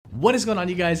What is going on,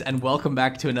 you guys, and welcome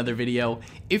back to another video.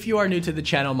 If you are new to the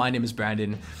channel, my name is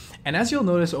Brandon, and as you'll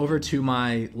notice over to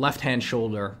my left-hand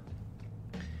shoulder,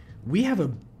 we have a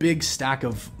big stack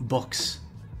of books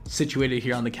situated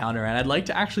here on the counter, and I'd like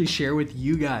to actually share with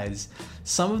you guys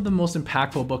some of the most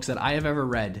impactful books that I have ever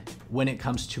read when it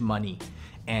comes to money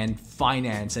and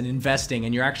finance and investing.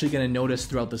 And you're actually going to notice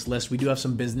throughout this list, we do have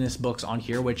some business books on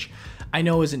here, which I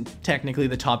know isn't technically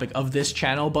the topic of this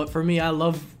channel, but for me, I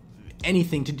love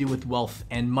anything to do with wealth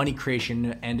and money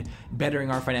creation and bettering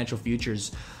our financial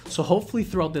futures. So hopefully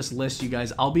throughout this list, you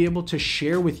guys, I'll be able to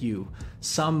share with you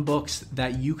some books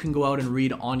that you can go out and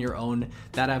read on your own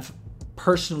that have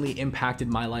personally impacted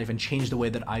my life and changed the way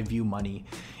that I view money.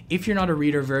 If you're not a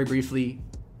reader, very briefly,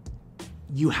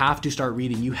 you have to start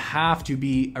reading. You have to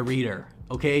be a reader.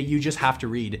 Okay, you just have to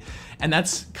read. And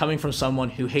that's coming from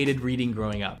someone who hated reading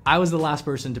growing up. I was the last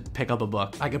person to pick up a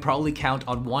book. I could probably count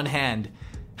on one hand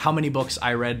how many books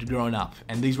I read growing up.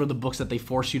 And these were the books that they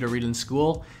forced you to read in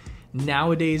school.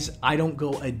 Nowadays, I don't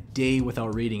go a day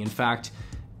without reading. In fact,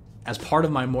 as part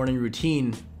of my morning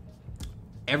routine,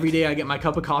 every day I get my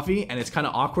cup of coffee, and it's kind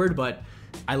of awkward, but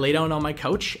I lay down on my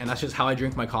couch, and that's just how I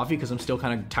drink my coffee because I'm still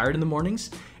kind of tired in the mornings.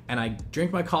 And I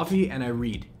drink my coffee and I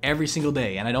read every single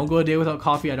day. And I don't go a day without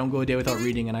coffee. I don't go a day without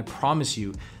reading. And I promise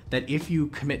you that if you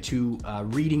commit to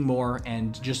reading more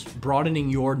and just broadening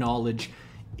your knowledge,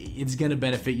 it's going to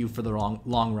benefit you for the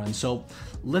long run. So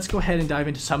let's go ahead and dive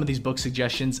into some of these book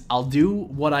suggestions. I'll do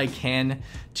what I can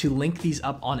to link these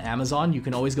up on Amazon. You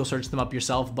can always go search them up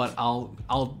yourself, but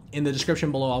I'll in the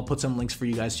description below, I'll put some links for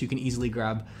you guys so you can easily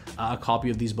grab a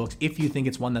copy of these books if you think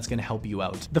it's one that's going to help you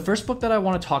out. The first book that I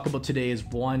want to talk about today is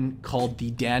one called The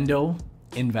Dhandho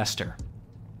Investor.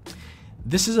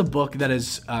 This is a book that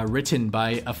is written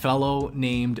by a fellow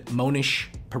named Mohnish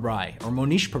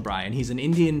Pabrai, and he's an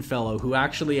Indian fellow who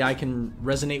actually I can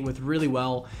resonate with really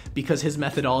well because his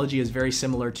methodology is very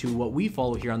similar to what we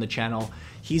follow here on the channel.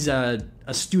 He's a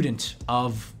student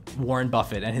of Warren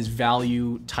Buffett and his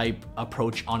value type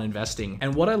approach on investing.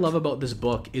 And what I love about this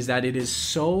book is that it is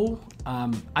so,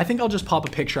 I think I'll just pop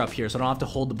a picture up here so I don't have to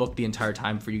hold the book the entire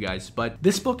time for you guys. But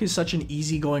this book is such an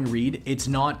easygoing read. It's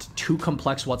not too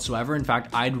complex whatsoever. In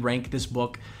fact, I'd rank this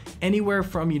book anywhere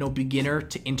from, beginner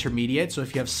to intermediate. So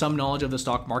if you have some knowledge of the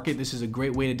stock market, this is a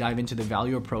great way to dive into the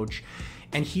value approach.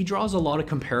 And he draws a lot of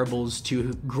comparables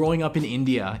to growing up in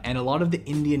India and a lot of the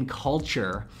Indian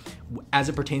culture as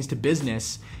it pertains to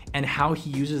business and how he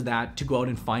uses that to go out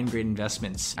and find great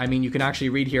investments. I mean, you can actually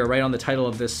read here right on the title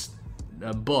of this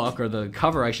book, or the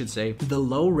cover, I should say, The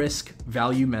Low Risk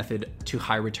Value Method to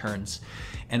High Returns.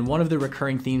 And one of the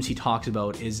recurring themes he talks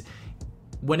about is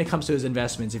when it comes to his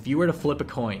investments, if you were to flip a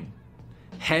coin,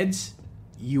 heads,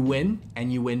 you win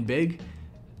and you win big.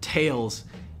 Tails,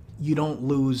 you don't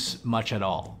lose much at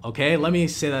all. Okay, let me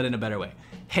say that in a better way.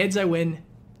 Heads, I win.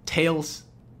 Tails,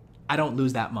 I don't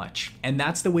lose that much. And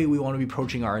that's the way we want to be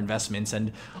approaching our investments.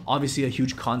 And obviously a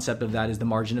huge concept of that is the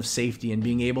margin of safety and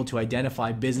being able to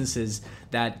identify businesses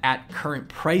that at current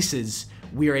prices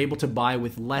we are able to buy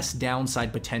with less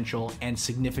downside potential and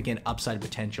significant upside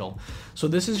potential. So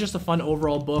this is just a fun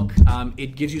overall book.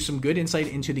 It gives you some good insight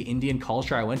into the Indian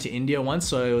culture. I went to India once,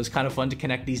 so it was kind of fun to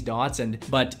connect these dots.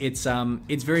 But it's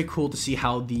very cool to see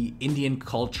how the Indian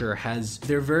culture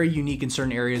they're very unique in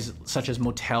certain areas, such as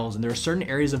motels, and there are certain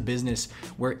areas of business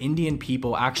where Indian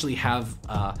people actually have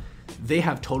they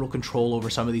have total control over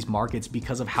some of these markets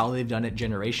because of how they've done it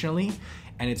generationally.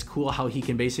 And it's cool how he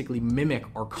can basically mimic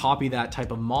or copy that type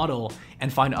of model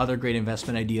and find other great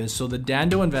investment ideas. So The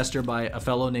Dhandho Investor by a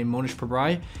fellow named Mohnish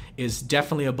Pabrai is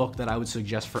definitely a book that I would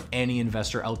suggest for any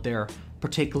investor out there,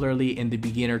 particularly in the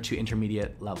beginner to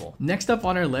intermediate level. Next up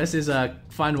on our list is a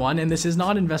fun one, and this is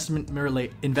not investment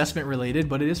related,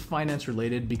 but it is finance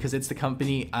related because it's the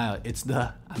company,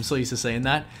 I'm so used to saying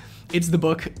that, it's the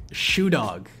book Shoe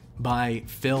Dog by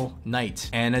Phil Knight.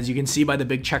 And as you can see by the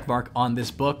big check mark on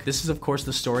this book, this is of course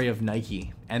the story of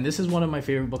Nike. And this is one of my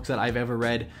favorite books that I've ever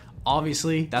read.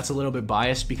 Obviously, that's a little bit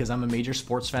biased because I'm a major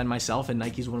sports fan myself and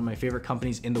Nike is one of my favorite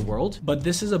companies in the world. But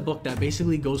this is a book that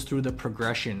basically goes through the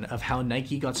progression of how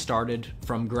Nike got started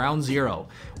from ground zero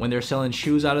when they're selling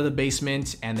shoes out of the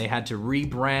basement and they had to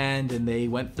rebrand, and they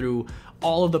went through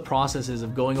all of the processes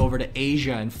of going over to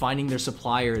Asia and finding their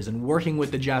suppliers and working with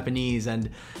the Japanese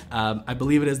and I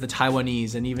believe it is the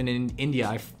Taiwanese, and even in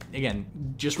India, again,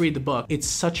 just read the book. It's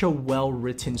such a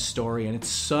well-written story, and it's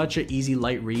such an easy,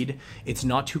 light read. It's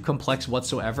not too complex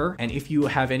whatsoever. And if you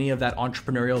have any of that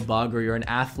entrepreneurial bug, or you're an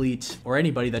athlete, or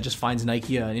anybody that just finds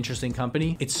Nike an interesting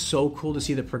company, it's so cool to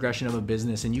see the progression of a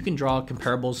business. And you can draw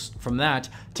comparables from that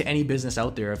to any business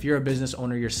out there. If you're a business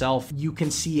owner yourself, you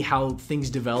can see how things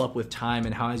develop with time,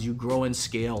 and how as you grow and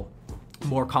scale,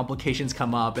 more complications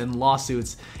come up and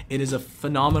lawsuits. It is a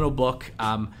phenomenal book.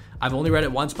 I've only read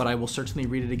it once, but I will certainly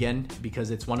read it again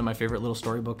because it's one of my favorite little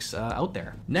storybooks out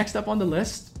there. Next up on the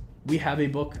list, we have a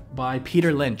book by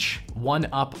Peter Lynch, One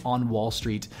Up on Wall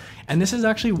Street. And this is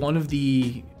actually one of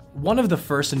the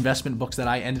first investment books that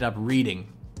I ended up reading.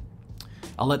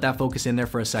 I'll let that focus in there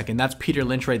for a second. That's Peter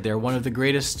Lynch right there, one of the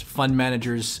greatest fund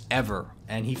managers ever.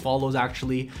 And he follows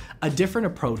actually a different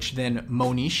approach than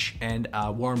Monish and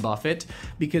Warren Buffett,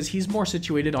 because he's more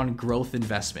situated on growth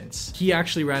investments. He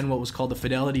actually ran what was called the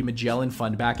Fidelity Magellan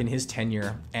Fund back in his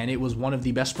tenure, and it was one of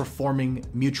the best performing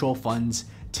mutual funds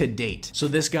to date. So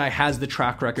this guy has the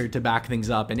track record to back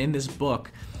things up. And in this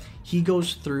book, he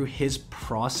goes through his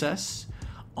process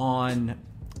on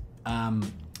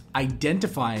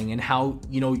identifying and how,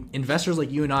 investors like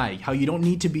you and I, how you don't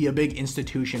need to be a big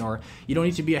institution, or you don't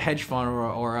need to be a hedge fund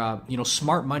or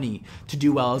smart money to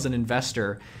do well as an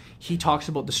investor. He talks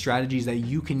about the strategies that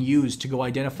you can use to go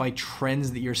identify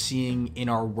trends that you're seeing in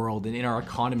our world and in our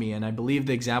economy. And I believe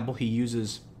the example he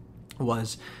uses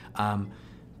was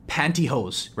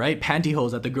pantyhose, right?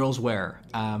 Pantyhose that the girls wear.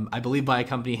 I believe by a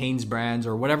company, Hanes Brands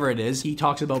or whatever it is. He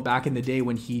talks about back in the day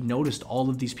when he noticed all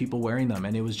of these people wearing them,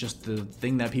 and it was just the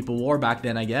thing that people wore back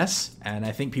then, I guess. And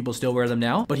I think people still wear them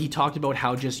now. But he talked about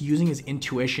how just using his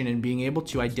intuition and being able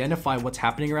to identify what's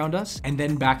happening around us, and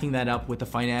then backing that up with the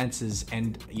finances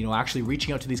and, actually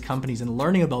reaching out to these companies and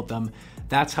learning about them.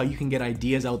 That's how you can get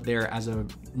ideas out there as a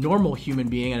normal human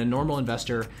being and a normal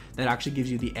investor that actually gives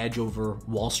you the edge over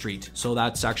Wall Street. So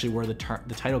that's actually where the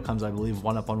title comes, I believe,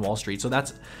 One Up on Wall Street. So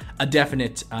that's a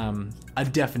definite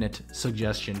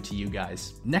suggestion to you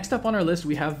guys. Next up on our list,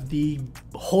 we have the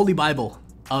Holy Bible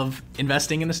of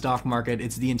investing in the stock market.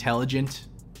 It's The Intelligent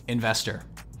Investor.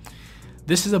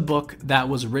 This is a book that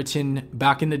was written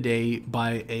back in the day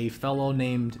by a fellow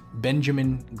named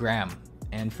Benjamin Graham.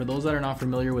 And for those that are not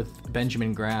familiar with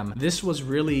Benjamin Graham, this was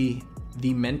really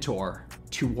the mentor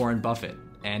to Warren Buffett.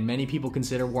 And many people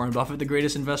consider Warren Buffett the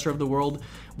greatest investor of the world.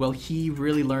 Well, he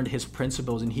really learned his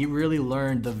principles, and he really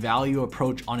learned the value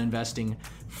approach on investing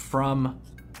from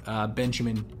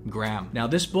Benjamin Graham. Now,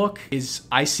 this book is,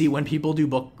 I see when people do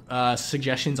book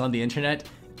suggestions on the internet,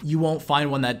 you won't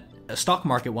find one a stock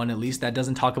market one at least, that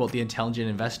doesn't talk about the intelligent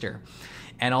investor.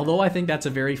 And although I think that's a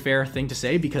very fair thing to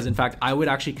say, because in fact, I would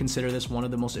actually consider this one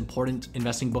of the most important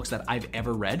investing books that I've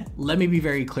ever read. Let me be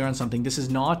very clear on something. This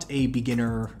is not a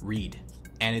beginner read.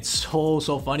 And it's so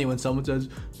funny when someone says,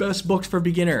 best books for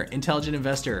beginner, Intelligent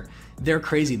Investor. They're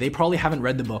crazy. They probably haven't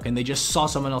read the book and they just saw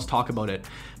someone else talk about it.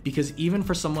 Because even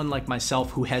for someone like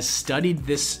myself who has studied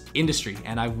this industry,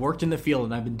 and I've worked in the field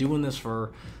and I've been doing this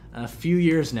for a few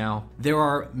years now, there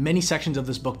are many sections of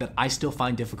this book that I still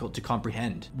find difficult to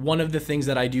comprehend. One of the things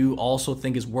that I do also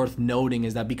think is worth noting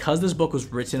is that because this book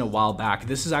was written a while back,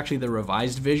 this is actually the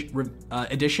revised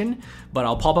edition, but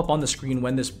I'll pop up on the screen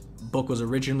when this book was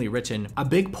originally written. A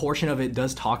big portion of it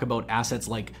does talk about assets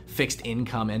like fixed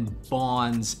income and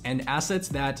bonds and assets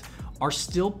that are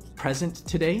still present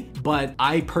today, but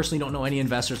I personally don't know any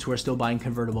investors who are still buying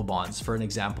convertible bonds, for an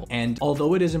example. And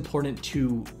although it is important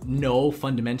to know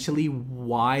fundamentally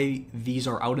why these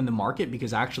are out in the market,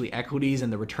 because actually equities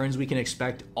and the returns we can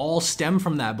expect all stem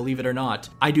from that, believe it or not,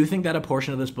 I do think that a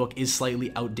portion of this book is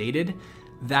slightly outdated.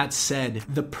 That said,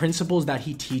 the principles that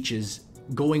he teaches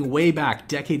going way back,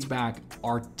 decades back,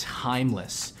 are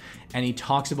timeless. And he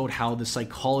talks about how the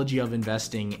psychology of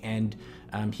investing, and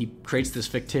he creates this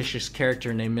fictitious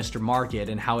character named Mr. Market,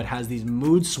 and how it has these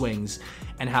mood swings,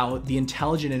 and how the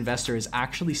intelligent investor is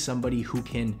actually somebody who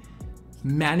can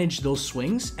manage those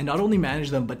swings, and not only manage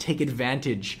them, but take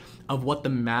advantage of what the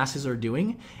masses are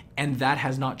doing. And that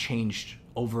has not changed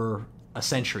over a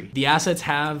century. The assets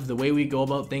have, the way we go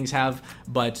about things have,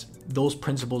 but those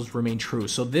principles remain true.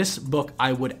 So this book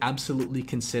I would absolutely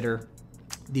consider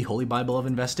the Holy Bible of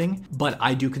investing, but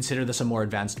I do consider this a more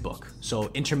advanced book. So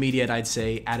intermediate, I'd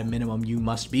say at a minimum you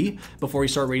must be before you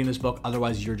start reading this book,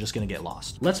 otherwise you're just gonna get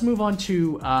lost. Let's move on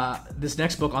to this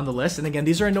next book on the list. And again,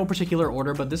 these are in no particular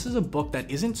order, but this is a book that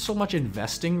isn't so much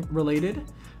investing related,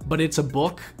 but it's a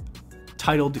book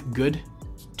titled Good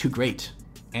to Great.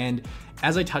 And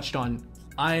as I touched on,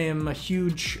 I am a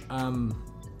huge,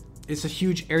 it's a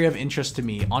huge area of interest to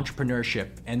me,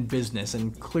 entrepreneurship and business,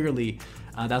 and clearly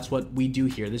that's what we do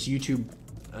here. This YouTube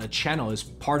channel is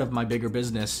part of my bigger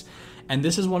business. And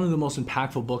this is one of the most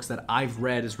impactful books that I've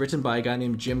read. It's written by a guy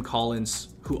named Jim Collins,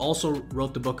 who also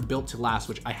wrote the book Built to Last,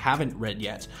 which I haven't read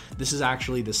yet. This is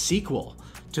actually the sequel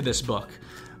to this book.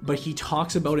 But he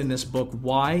talks about in this book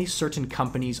why certain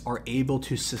companies are able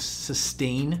to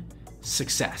sustain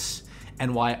success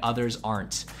and why others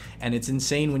aren't. And it's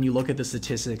insane when you look at the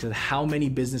statistics of how many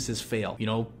businesses fail. You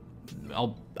know,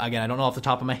 I don't know off the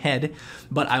top of my head,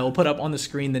 but I will put up on the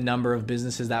screen the number of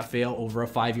businesses that fail over a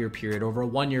 5-year period, over a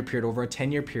 1-year period, over a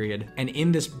 10-year period. And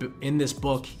in this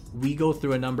book, we go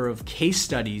through a number of case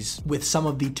studies with some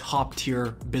of the top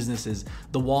tier businesses,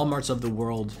 the Walmarts of the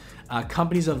world,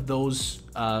 companies of those,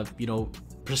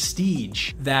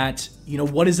 prestige that,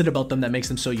 what is it about them that makes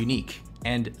them so unique?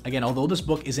 And again, although this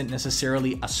book isn't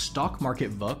necessarily a stock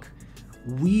market book,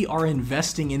 we are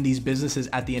investing in these businesses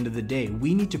at the end of the day.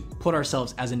 We need to put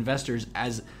ourselves as investors,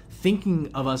 as thinking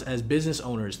of us as business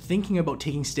owners, thinking about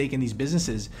taking stake in these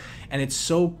businesses. And it's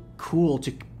so cool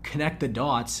to connect the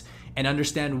dots and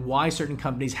understand why certain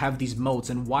companies have these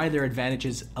moats and why their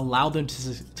advantages allow them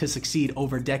to succeed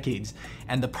over decades.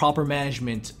 And the proper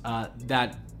management,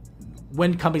 that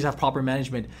when companies have proper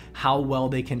management, how well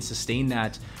they can sustain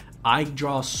that. I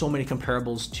draw so many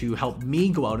comparables to help me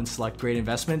go out and select great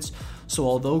investments. So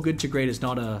although Good to Great is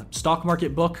not a stock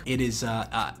market book, it is,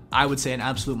 I would say, an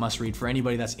absolute must read for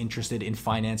anybody that's interested in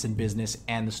finance and business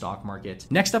and the stock market.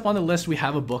 Next up on the list, we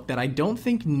have a book that I don't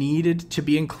think needed to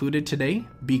be included today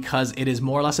because it is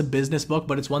more or less a business book,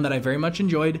 but it's one that I very much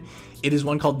enjoyed. It is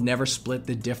one called Never Split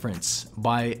the Difference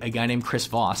by a guy named Chris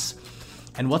Voss.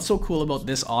 And what's so cool about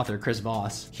this author, Chris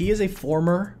Voss, he is a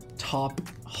former top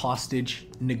hostage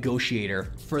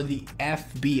negotiator for the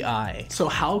FBI. So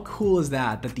how cool is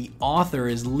that the author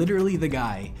is literally the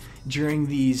guy during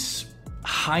these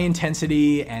high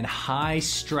intensity and high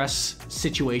stress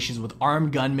situations with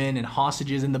armed gunmen and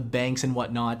hostages in the banks and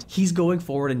whatnot. He's going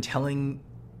forward and telling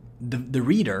the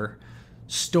reader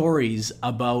stories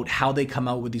about how they come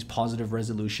out with these positive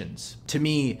resolutions. To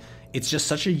me, it's just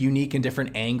such a unique and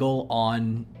different angle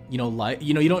on, you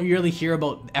don't really hear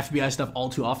about FBI stuff all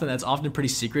too often. That's often pretty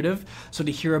secretive. So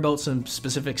to hear about some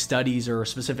specific studies or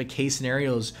specific case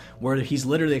scenarios where he's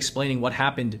literally explaining what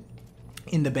happened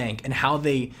in the bank and how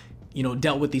they,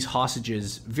 dealt with these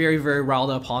hostages, very, very riled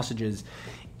up hostages.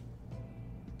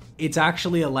 It's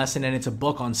actually a lesson, and it's a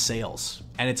book on sales,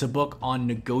 and it's a book on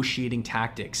negotiating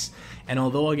tactics. And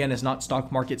although, again, it's not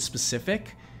stock market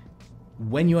specific,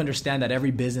 when you understand that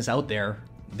every business out there,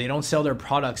 they don't sell their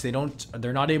products,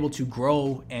 they're not able to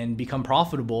grow and become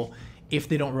profitable if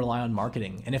they don't rely on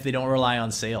marketing and if they don't rely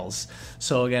on sales.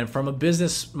 So again, from a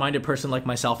business-minded person like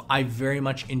myself, I very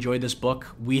much enjoyed this book.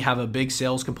 We have a big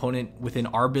sales component within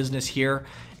our business here.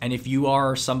 And if you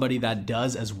are somebody that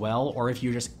does as well, or if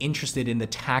you're just interested in the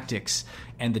tactics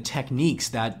and the techniques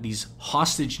that these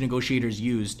hostage negotiators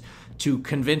used to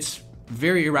convince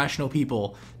very irrational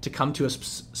people to come to a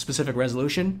specific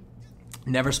resolution,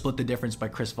 Never Split the Difference by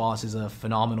Chris Voss is a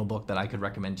phenomenal book that I could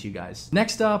recommend to you guys.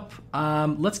 Next up,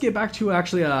 let's get back to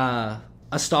actually a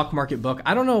stock market book.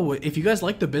 I don't know if you guys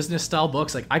like the business style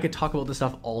books. Like, I could talk about this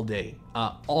stuff all day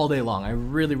long. I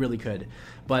really, really could.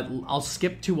 But I'll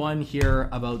skip to one here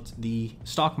about the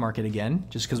stock market again,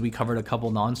 just because we covered a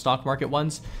couple non-stock market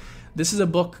ones. This is a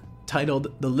book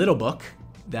titled The Little Book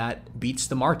That Beats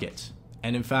the Market.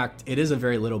 And in fact, it is a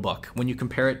very little book. When you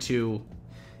compare it to,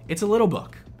 it's a little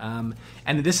book.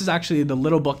 And this is actually the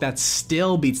little book that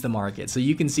still beats the market. So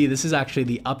you can see this is actually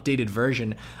the updated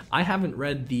version. I haven't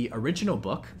read the original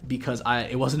book because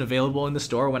it wasn't available in the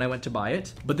store when I went to buy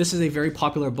it. But this is a very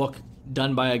popular book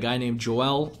done by a guy named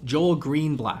Joel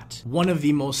Greenblatt, one of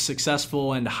the most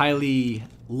successful and highly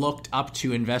looked up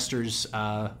to investors,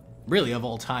 really of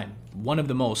all time, one of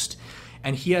the most.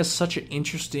 And he has such an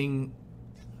interesting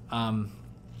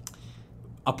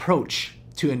approach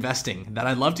to investing that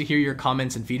I'd love to hear your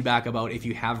comments and feedback about if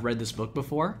you have read this book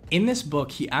before. In this book,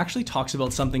 he actually talks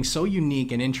about something so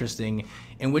unique and interesting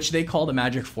in which they call the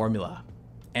magic formula.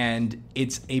 And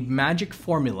it's a magic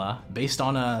formula based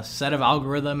on a set of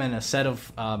algorithm and a set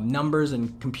of numbers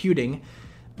and computing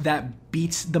that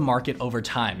beats the market over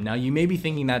time. Now, you may be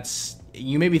thinking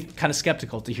you may be kind of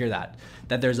skeptical to hear that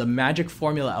there's a magic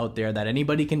formula out there that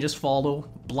anybody can just follow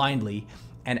blindly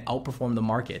and outperform the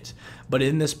market. But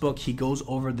in this book, he goes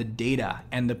over the data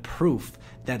and the proof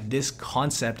that this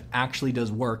concept actually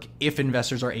does work if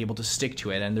investors are able to stick to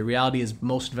it. And the reality is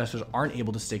most investors aren't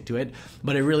able to stick to it,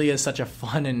 but it really is such a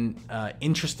fun and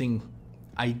interesting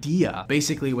idea.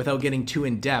 Basically, without getting too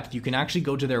in depth, you can actually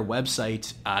go to their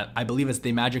website. I believe it's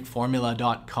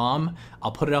themagicformula.com.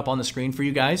 I'll put it up on the screen for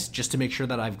you guys just to make sure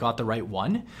that I've got the right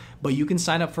one. But you can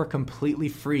sign up for completely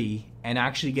free and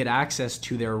actually get access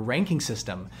to their ranking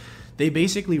system. They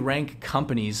basically rank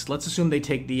companies. Let's assume they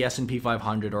take the S&P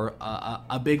 500 or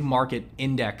a big market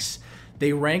index.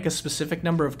 They rank a specific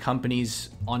number of companies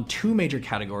on two major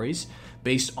categories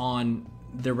based on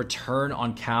their return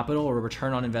on capital or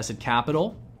return on invested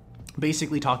capital.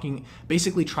 Basically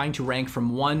trying to rank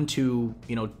from 1 to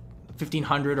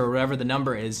 1,500 or whatever the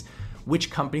number is,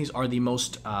 which companies are the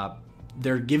most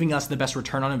they're giving us the best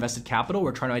return on invested capital.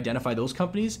 We're trying to identify those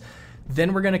companies.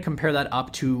 Then we're going to compare that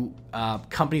up to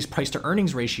companies' price to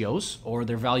earnings ratios or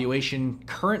their valuation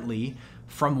currently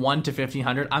from 1 to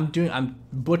 1,500. I'm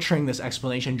butchering this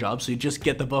explanation job, so you just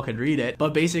get the book and read it.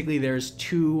 But basically there's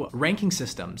two ranking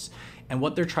systems. And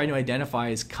what they're trying to identify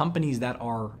is companies that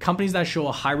show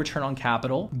a high return on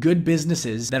capital, good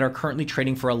businesses that are currently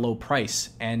trading for a low price.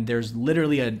 And there's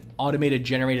literally an automated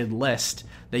generated list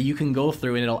that you can go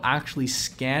through, and it'll actually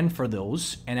scan for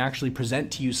those and actually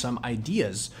present to you some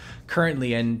ideas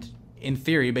currently and in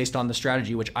theory based on the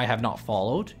strategy, which I have not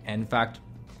followed. And in fact,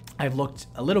 I've looked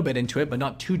a little bit into it, but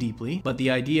not too deeply. But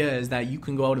the idea is that you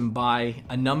can go out and buy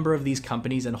a number of these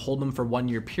companies and hold them for 1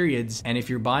 year periods. And if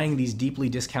you're buying these deeply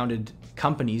discounted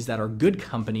companies that are good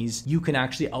companies, you can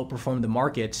actually outperform the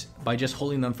market by just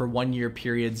holding them for 1 year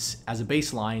periods as a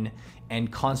baseline and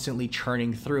constantly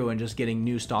churning through and just getting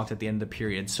new stocks at the end of the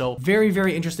period. So very,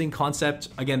 very interesting concept.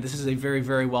 Again, this is a very,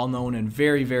 very well-known and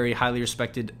very, very highly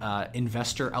respected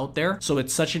investor out there. So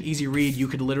it's such an easy read. You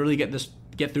could literally get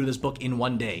through this book in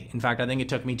 1 day. In fact, I think it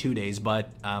took me 2 days, but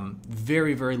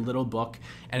very, very little book.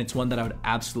 And it's one that I would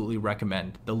absolutely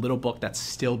recommend. The little book that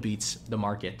still beats the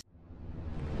market.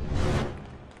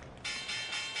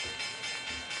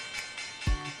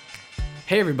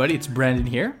 Hey everybody, it's Brandon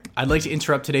here. I'd like to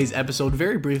interrupt today's episode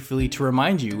very briefly to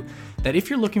remind you that if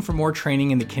you're looking for more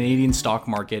training in the Canadian stock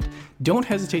market, don't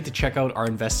hesitate to check out our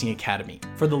Investing Academy.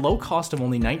 For the low cost of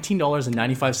only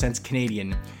 $19.95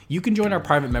 Canadian, you can join our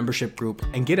private membership group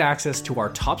and get access to our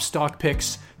top stock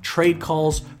picks, trade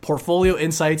calls, portfolio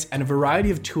insights, and a variety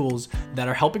of tools that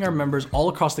are helping our members all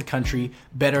across the country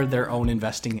better their own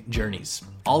investing journeys.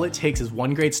 All it takes is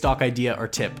one great stock idea or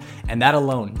tip, and that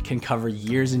alone can cover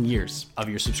years and years of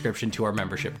your subscription to our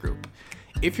membership group.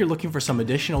 If you're looking for some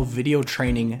additional video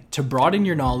training to broaden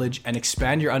your knowledge and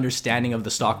expand your understanding of the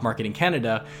stock market in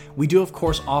Canada, we do of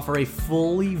course offer a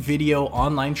fully video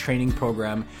online training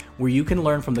program where you can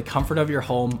learn from the comfort of your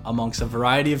home amongst a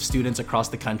variety of students across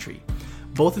the country.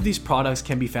 Both of these products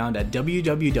can be found at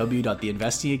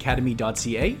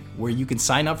www.theinvestingacademy.ca, where you can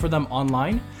sign up for them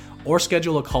online or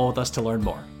schedule a call with us to learn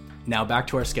more. Now back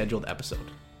to our scheduled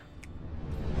episode.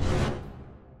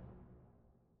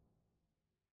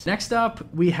 Next up,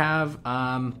 we have,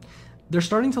 they're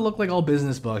starting to look like all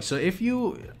business books. So if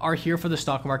you are here for the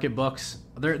stock market books,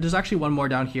 there's actually one more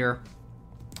down here.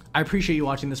 I appreciate you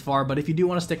watching this far, but if you do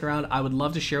want to stick around, I would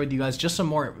love to share with you guys just some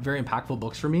more very impactful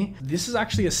books for me. This is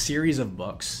actually a series of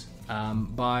books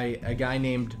by a guy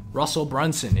named Russell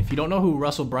Brunson. If you don't know who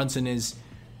Russell Brunson is,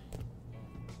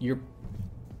 this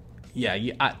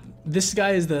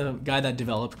guy is the guy that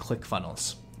developed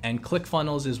ClickFunnels. And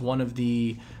ClickFunnels is one of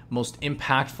the most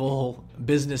impactful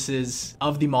businesses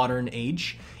of the modern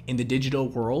age in the digital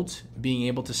world, being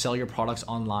able to sell your products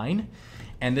online.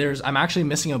 And I'm actually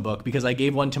missing a book because I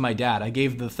gave one to my dad. I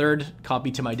gave the third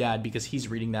copy to my dad because he's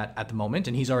reading that at the moment,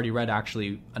 and he's already read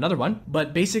actually another one.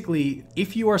 But basically,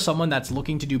 if you are someone that's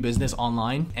looking to do business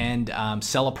online and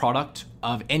sell a product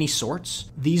of any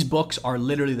sorts, these books are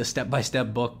literally the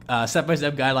step-by-step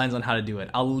guidelines on how to do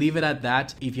it. I'll leave it at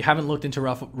that. If you haven't looked into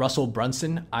Russell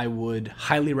Brunson, I would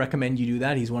highly recommend you do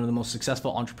that. He's one of the most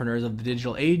successful entrepreneurs of the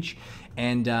digital age,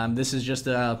 and this is just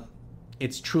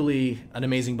it's truly an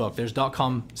amazing book. There's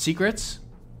 .com Secrets.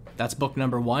 That's book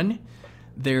number 1.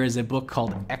 There is a book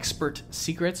called Expert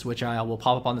Secrets, which I will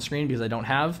pop up on the screen because I don't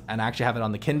have, and I actually have it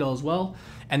on the Kindle as well.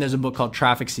 And there's a book called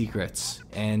Traffic Secrets.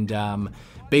 And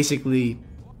basically,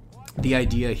 the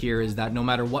idea here is that no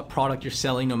matter what product you're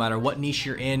selling, no matter what niche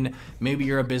you're in, maybe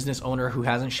you're a business owner who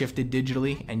hasn't shifted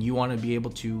digitally and you want to be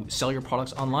able to sell your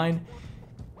products online,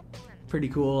 pretty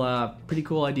cool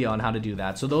idea on how to do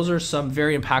that. So those are some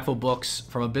very impactful books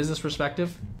from a business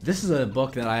perspective. This is a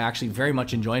book that I actually very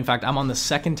much enjoy. In fact, I'm on the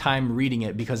second time reading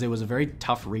it because it was a very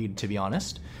tough read, to be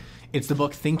honest. It's the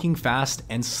book Thinking Fast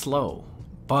and Slow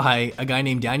by a guy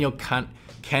named Daniel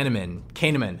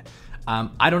Kahneman.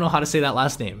 I don't know how to say that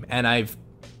last name, and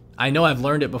I know I've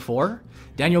learned it before.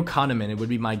 Daniel Kahneman, it would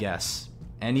be my guess.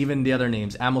 And even the other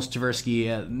names, Amos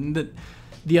Tversky.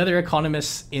 The other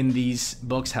economists in these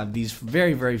books have these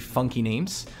very, very funky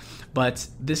names, but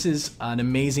this is an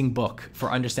amazing book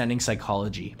for understanding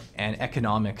psychology and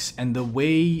economics and the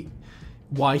way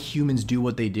why humans do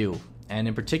what they do. And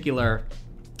in particular,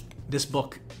 this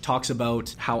book talks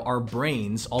about how our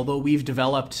brains, although we've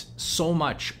developed so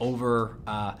much over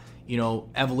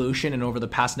evolution and over the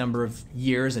past number of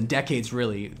years and decades,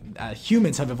 really,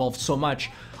 humans have evolved so much.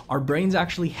 Our brains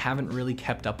actually haven't really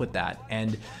kept up with that.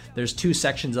 And there's two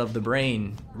sections of the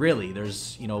brain, really.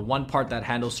 There's, one part that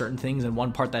handles certain things and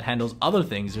one part that handles other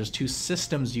things. There's two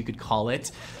systems, you could call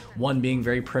it. One being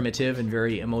very primitive and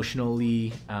very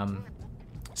emotionally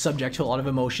subject to a lot of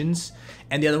emotions,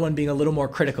 and the other one being a little more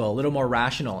critical, a little more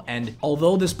rational. And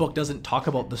although this book doesn't talk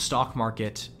about the stock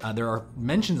market, there are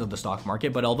mentions of the stock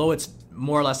market, but although it's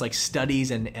more or less like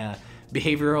studies and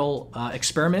behavioral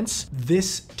experiments,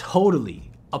 this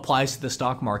totally applies to the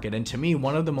stock market. And to me,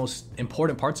 one of the most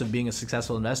important parts of being a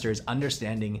successful investor is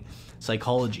understanding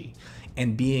psychology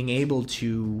and being able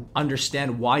to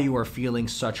understand why you are feeling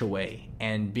such a way,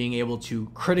 and being able to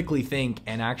critically think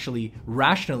and actually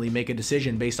rationally make a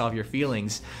decision based off your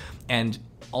feelings. And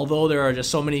although there are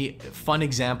just so many fun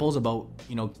examples about,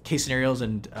 case scenarios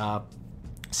and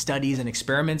studies and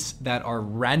experiments that are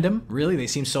random, really, they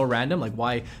seem so random, like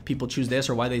why people choose this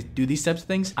or why they do these types of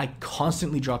things, I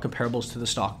constantly draw comparables to the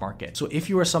stock market. So if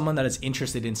you are someone that is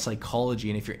interested in psychology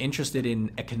and if you're interested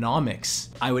in economics,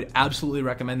 I would absolutely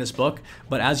recommend this book.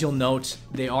 But as you'll note,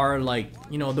 they are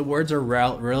the words are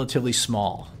relatively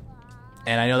small.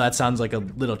 And I know that sounds like a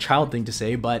little child thing to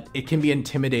say, but it can be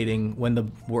intimidating when the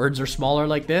words are smaller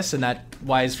like this. And that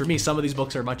wise for me, some of these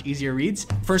books are much easier reads.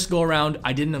 First go around,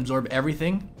 I didn't absorb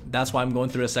everything. That's why I'm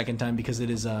going through it a second time, because it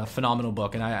is a phenomenal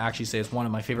book. And I actually say it's one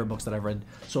of my favorite books that I've read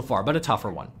so far, but a tougher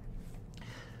one.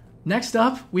 Next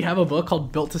up, we have a book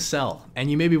called Built to Sell. And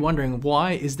you may be wondering,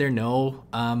 why is there no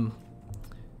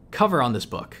cover on this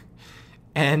book?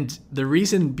 And the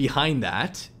reason behind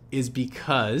that is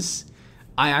because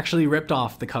I actually ripped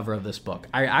off the cover of this book.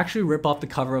 I actually rip off the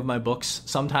cover of my books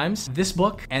sometimes. This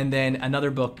book and then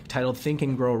another book titled Think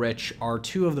and Grow Rich are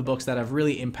two of the books that have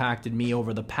really impacted me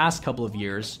over the past couple of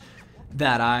years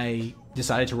that I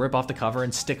decided to rip off the cover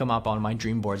and stick them up on my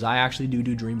dream boards. I actually do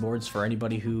dream boards for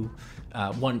anybody who,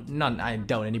 I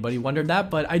doubt anybody wondered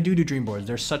that, but I do dream boards.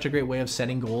 They're such a great way of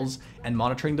setting goals and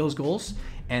monitoring those goals.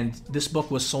 And this book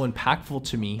was so impactful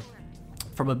to me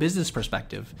from a business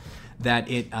perspective that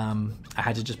I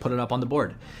had to just put it up on the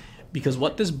board. Because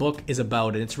what this book is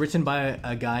about, and it's written by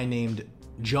a guy named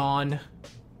John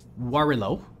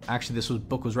Warrillow. Actually, this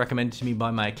book was recommended to me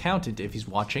by my accountant, if he's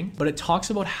watching. But it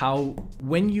talks about how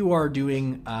when you are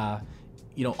doing,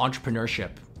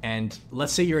 entrepreneurship, and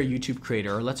let's say you're a YouTube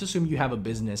creator, or let's assume you have a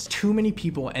business, too many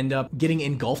people end up getting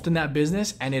engulfed in that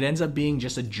business and it ends up being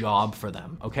just a job for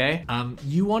them, okay?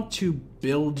 You want to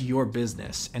build your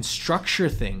business and structure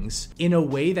things in a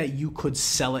way that you could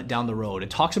sell it down the road.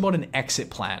 It talks about an exit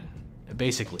plan,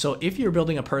 basically. So if you're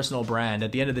building a personal brand,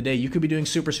 at the end of the day, you could be doing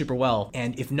super, super well.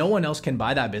 And if no one else can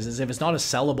buy that business, if it's not a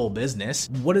sellable business,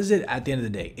 what is it at the end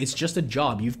of the day? It's just a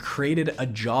job. You've created a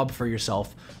job for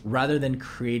yourself rather than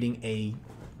creating a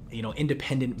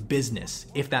independent business,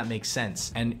 if that makes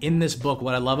sense. And in this book,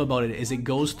 what I love about it is it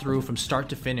goes through from start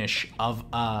to finish of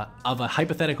a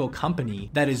hypothetical company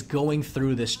that is going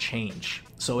through this change.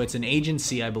 So it's an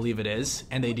agency, I believe it is,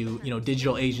 and they do,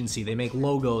 digital agency. They make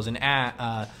logos and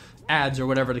ads or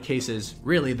whatever the case is.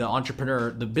 Really, the entrepreneur,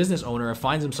 the business owner,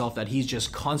 finds himself that he's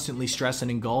just constantly stressed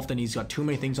and engulfed, and he's got too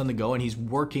many things on the go, and he's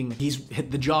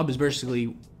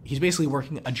basically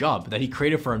working a job that he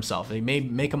created for himself. They may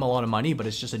make him a lot of money, but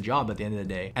it's just a job at the end of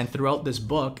the day. And throughout this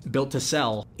book, Built to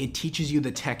Sell, it teaches you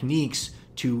the techniques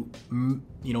to,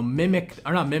 to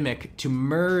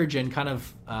merge and kind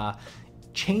of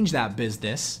change that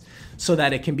business so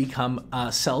that it can become a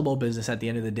sellable business at the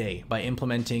end of the day by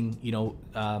implementing,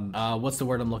 what's the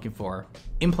word I'm looking for?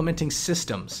 Implementing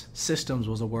systems. Systems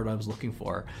was a word I was looking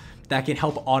for. That can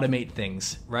help automate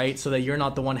things, right? So that you're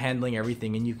not the one handling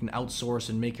everything and you can outsource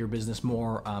and make your business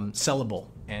more sellable.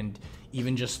 And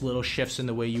even just little shifts in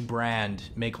the way you brand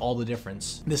make all the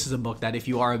difference. This is a book that if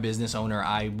you are a business owner,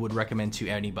 I would recommend to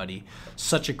anybody.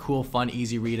 Such a cool, fun,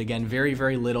 easy read. Again, very,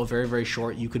 very little, very, very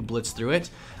short. You could blitz through it,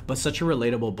 but such a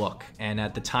relatable book. And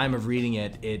at the time of reading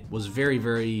it, it was very,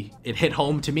 very, it hit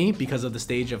home to me because of the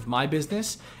stage of my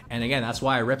business. And again, that's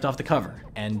why I ripped off the cover.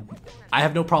 And I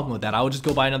have no problem with that. I will just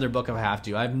go buy another book if I have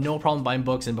to. I have no problem buying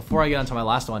books. And before I get onto my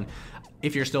last one,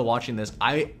 if you're still watching this,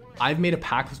 I've made a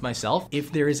pact with myself.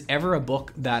 If there is ever a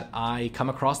book that I come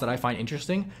across that I find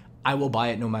interesting, I will buy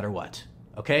it no matter what.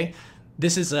 Okay?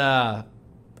 This is a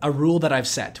a rule that I've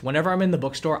set. Whenever I'm in the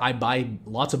bookstore, I buy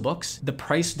lots of books. The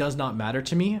price does not matter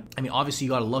to me. I mean, obviously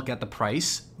you got to look at the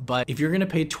price, but if you're going to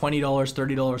pay $20,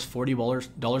 $30,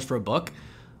 $40 for a book,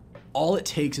 all it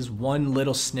takes is one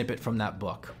little snippet from that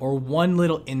book, or one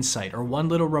little insight, or one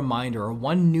little reminder, or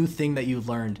one new thing that you've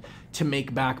learned to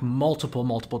make back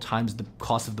multiple times the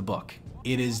cost of the book.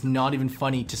 It is not even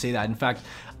funny to say that. In fact,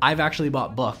 I've actually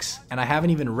bought books and I haven't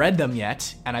even read them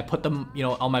yet, and I put them,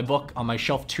 on my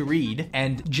shelf to read,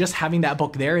 and just having that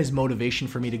book there is motivation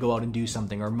for me to go out and do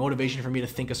something, or motivation for me to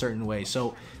think a certain way.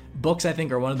 So books, I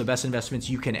think, are one of the best investments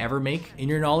you can ever make in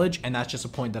your knowledge, and that's just a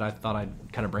point that I thought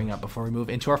I'd kind of bring up before we move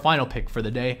into our final pick for the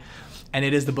day, and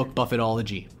it is the book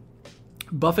Buffettology.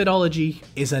 Buffettology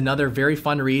is another very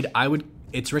fun read.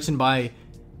 It's written by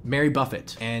Mary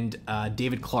Buffett and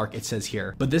David Clark, it says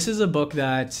here. But this is a book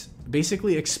that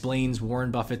basically explains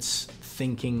Warren Buffett's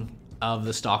thinking of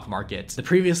the stock market, the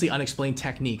previously unexplained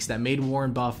techniques that made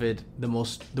Warren Buffett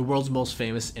the world's most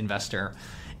famous investor.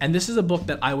 And this is a book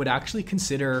that I would actually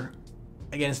consider,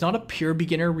 again, it's not a pure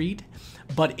beginner read,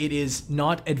 but it is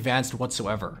not advanced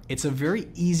whatsoever. It's a very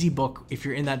easy book if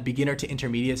you're in that beginner to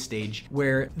intermediate stage,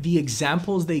 where the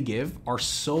examples they give are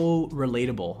so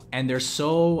relatable and they're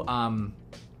so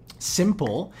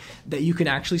simple that you can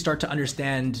actually start to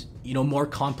understand, more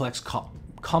complex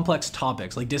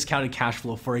topics like discounted cash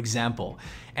flow, for example.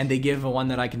 And they give one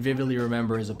that I can vividly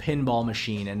remember is a pinball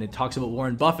machine, and it talks about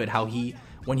Warren Buffett, how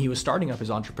when he was starting up his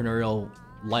entrepreneurial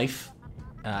life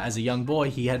as a young boy,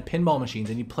 he had pinball machines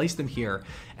and he placed them here,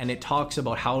 and it talks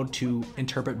about how to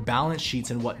interpret balance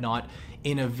sheets and whatnot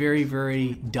in a very,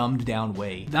 very dumbed down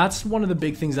way. That's one of the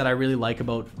big things that I really like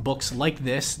about books like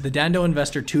this. The Dando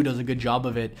Investor 2 does a good job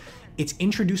of it. It's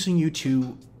introducing you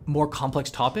to more complex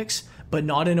topics, but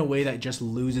not in a way that just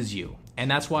loses you.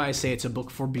 And that's why I say it's a book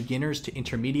for beginners to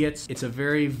intermediates. It's a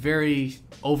very, very,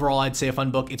 overall, I'd say a fun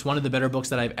book. It's one of the better books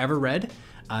that I've ever read.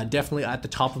 Definitely at the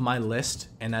top of my list,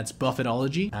 and that's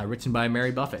Buffettology, written by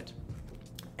Mary Buffett.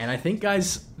 And I think,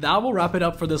 guys, that will wrap it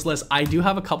up for this list. I do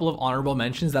have a couple of honorable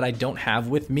mentions that I don't have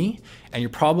with me, and you're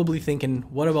probably thinking,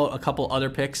 what about a couple other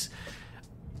picks?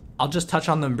 I'll just touch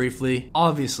on them briefly.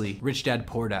 Obviously, Rich Dad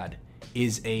Poor Dad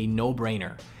is a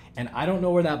no-brainer, and I don't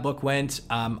know where that book went.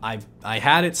 I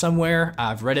had it somewhere.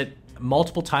 I've read it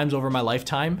multiple times over my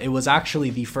lifetime. It was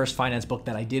actually the first finance book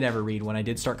that I did ever read when I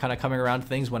did start kind of coming around to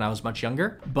things when I was much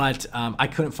younger, but I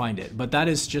couldn't find it. But that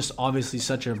is just obviously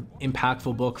such an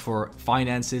impactful book for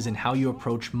finances and how you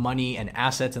approach money and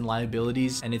assets and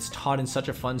liabilities. And it's taught in such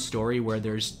a fun story where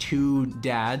there's two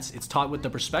dads. It's taught with the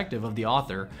perspective of the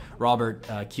author, Robert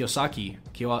Kiyosaki.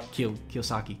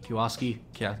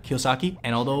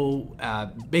 And although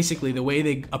basically the way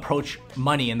they approach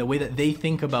money and the way that they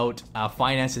think about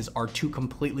finances are two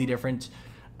completely different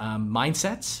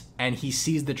mindsets, and he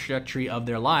sees the trajectory of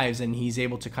their lives, and he's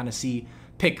able to kind of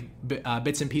pick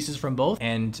bits and pieces from both.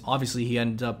 And obviously he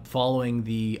ended up following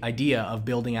the idea of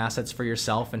building assets for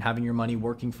yourself and having your money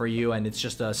working for you. And it's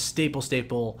just a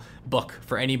staple book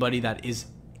for anybody that is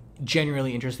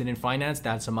genuinely interested in finance.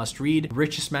 That's a must read.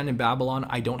 Richest Man in Babylon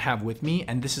I don't have with me,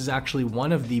 and this is actually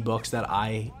one of the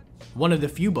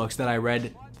few books that I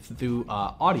read through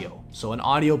audio, so an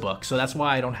audio book. So that's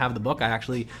why I don't have the book. I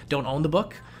actually don't own the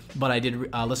book, but I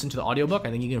did listen to the audiobook.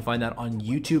 I think you can find that on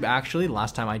YouTube, actually,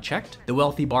 last time I checked. The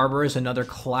Wealthy Barber is another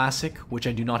classic, which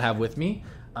I do not have with me.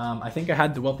 I think I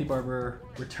had The Wealthy Barber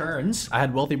Returns. I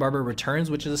had Wealthy Barber Returns,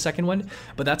 which is the second one,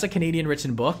 but that's a Canadian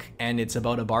written book, and it's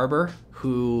about a barber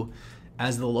who,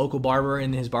 as the local barber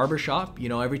in his barber shop,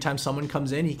 every time someone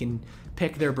comes in, he can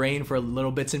pick their brain for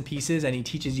little bits and pieces, and he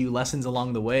teaches you lessons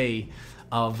along the way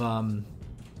of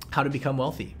how to become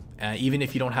wealthy, even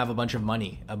if you don't have a bunch of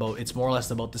money. It's more or less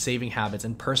about the saving habits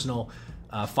and personal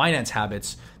finance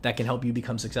habits that can help you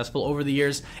become successful over the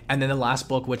years. And then the last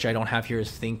book, which I don't have here,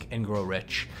 is Think and Grow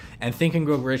Rich. And Think and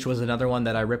Grow Rich was another one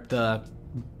that I ripped the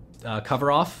cover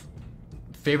off.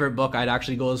 Favorite book, I'd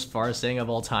actually go as far as saying, of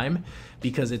all time,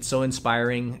 because it's so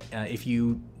inspiring. If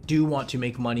you do want to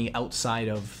make money outside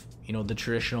of the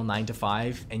traditional 9 to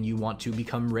 5, and you want to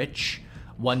become rich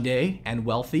one day and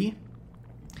wealthy,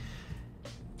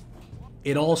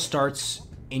 it all starts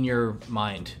in your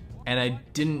mind. And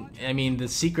the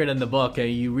secret in the book,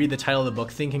 you read the title of the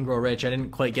book, Think and Grow Rich. I didn't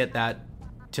quite get that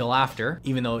till after,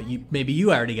 even though maybe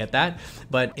you already get that.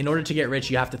 But in order to get rich,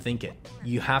 you have to think it.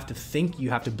 You have to think, you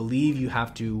have to believe, you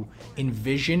have to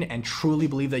envision and truly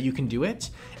believe that you can do it.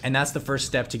 And that's the first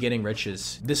step to getting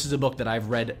riches. This is a book that I've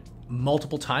read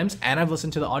multiple times, and I've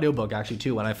listened to the audiobook actually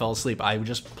too when I fell asleep. I would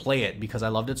just play it because I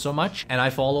loved it so much, and I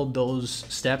followed those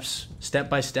steps step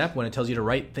by step when it tells you to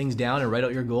write things down and write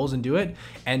out your goals and do it.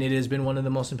 And it has been one of the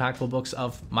most impactful books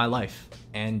of my life,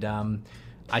 and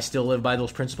I still live by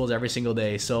those principles every single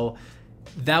day. So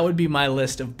that would be my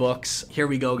list of books. Here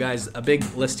we go, guys, a big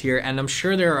list here, and I'm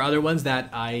sure there are other ones that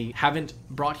I haven't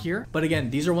brought here, but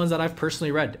again, these are ones that I've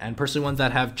personally read and personally ones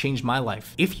that have changed my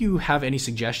life. If you have any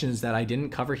suggestions that I didn't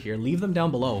cover here, leave them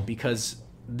down below, because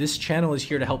this channel is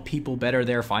here to help people better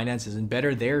their finances and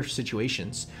better their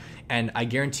situations. And I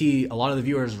guarantee a lot of the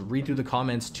viewers read through the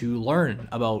comments to learn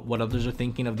about what others are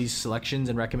thinking of these selections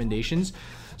and recommendations.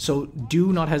 So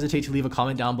do not hesitate to leave a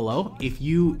comment down below. If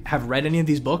you have read any of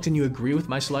these books and you agree with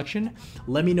my selection,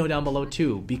 let me know down below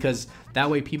too, because that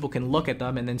way people can look at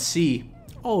them and then see,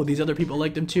 oh, these other people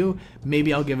like them too,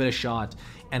 maybe I'll give it a shot.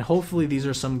 And hopefully these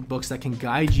are some books that can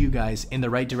guide you guys in the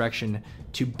right direction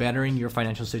to bettering your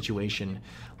financial situation.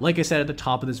 Like I said at the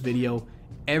top of this video,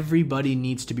 everybody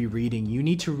needs to be reading. You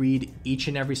need to read each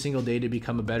and every single day to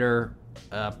become a better,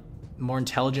 more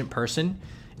intelligent person,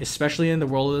 especially in the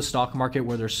world of the stock market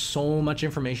where there's so much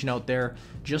information out there.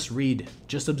 Just read,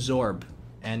 just absorb.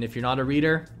 And if you're not a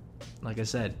reader, like I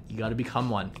said, you got to become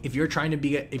one. If you're trying to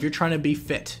be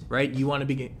fit, right? You want to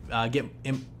be I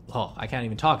can't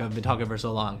even talk. I've been talking for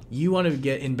so long. You want to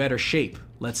get in better shape,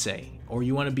 let's say, or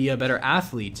you want to be a better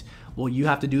athlete. Well, you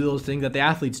have to do those things that the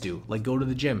athletes do, like go to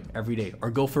the gym every day, or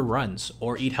go for runs,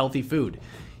 or eat healthy food.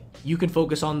 You can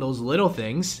focus on those little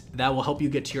things that will help you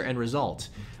get to your end result.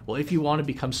 Well, if you want to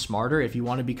become smarter, if you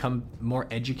want to become more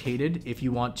educated, if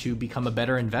you want to become a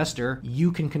better investor,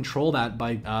 you can control that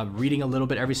by reading a little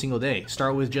bit every single day.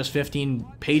 Start with just 15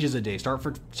 pages a day. Start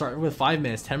with 5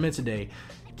 minutes, 10 minutes a day.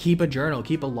 Keep a journal,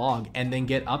 keep a log, and then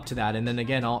get up to that. And then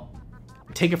again, I'll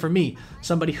take it from me,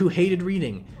 somebody who hated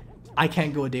reading. I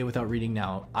can't go a day without reading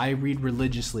now. I read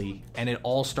religiously, and it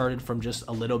all started from just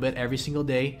a little bit every single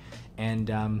day. And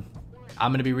I'm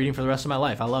going to be reading for the rest of my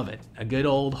life. I love it. A good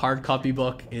old hard copy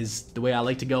book is the way I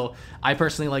like to go. I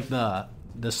personally like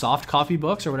the soft copy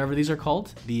books, or whatever these are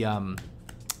called, the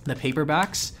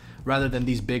paperbacks, rather than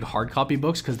these big hard copy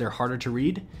books, because they're harder to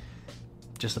read.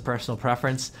 Just a personal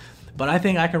preference. But I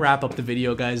think I can wrap up the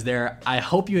video, guys, there. I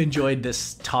hope you enjoyed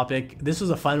this topic. This was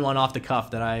a fun one off the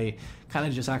cuff that I kind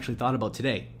of just actually thought about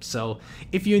today. So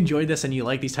if you enjoyed this and you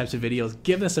like these types of videos,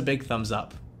 give this a big thumbs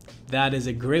up. That is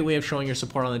a great way of showing your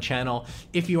support on the channel.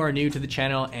 If you are new to the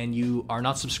channel and you are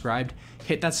not subscribed,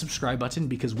 hit that subscribe button,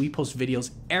 because we post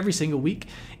videos every single week.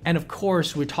 And of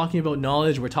course, we're talking about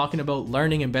knowledge. We're talking about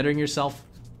learning and bettering yourself.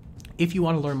 If you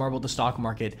want to learn more about the stock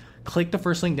market, click the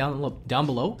first link down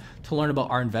below to learn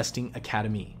about our Investing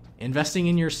Academy. Investing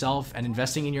in yourself and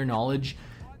investing in your knowledge,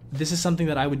 this is something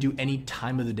that I would do any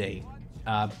time of the day.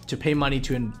 To pay money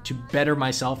to better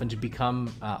myself and to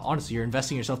become, honestly, you're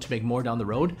investing in yourself to make more down the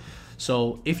road.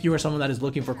 So if you are someone that is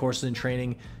looking for courses and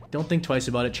training, don't think twice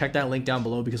about it. Check that link down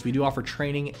below, because we do offer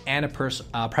training and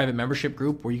a private membership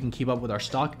group where you can keep up with our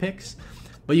stock picks.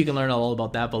 But you can learn all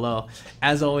about that below.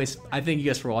 As always, I thank you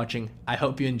guys for watching. I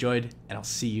hope you enjoyed, and I'll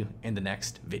see you in the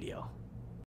next video.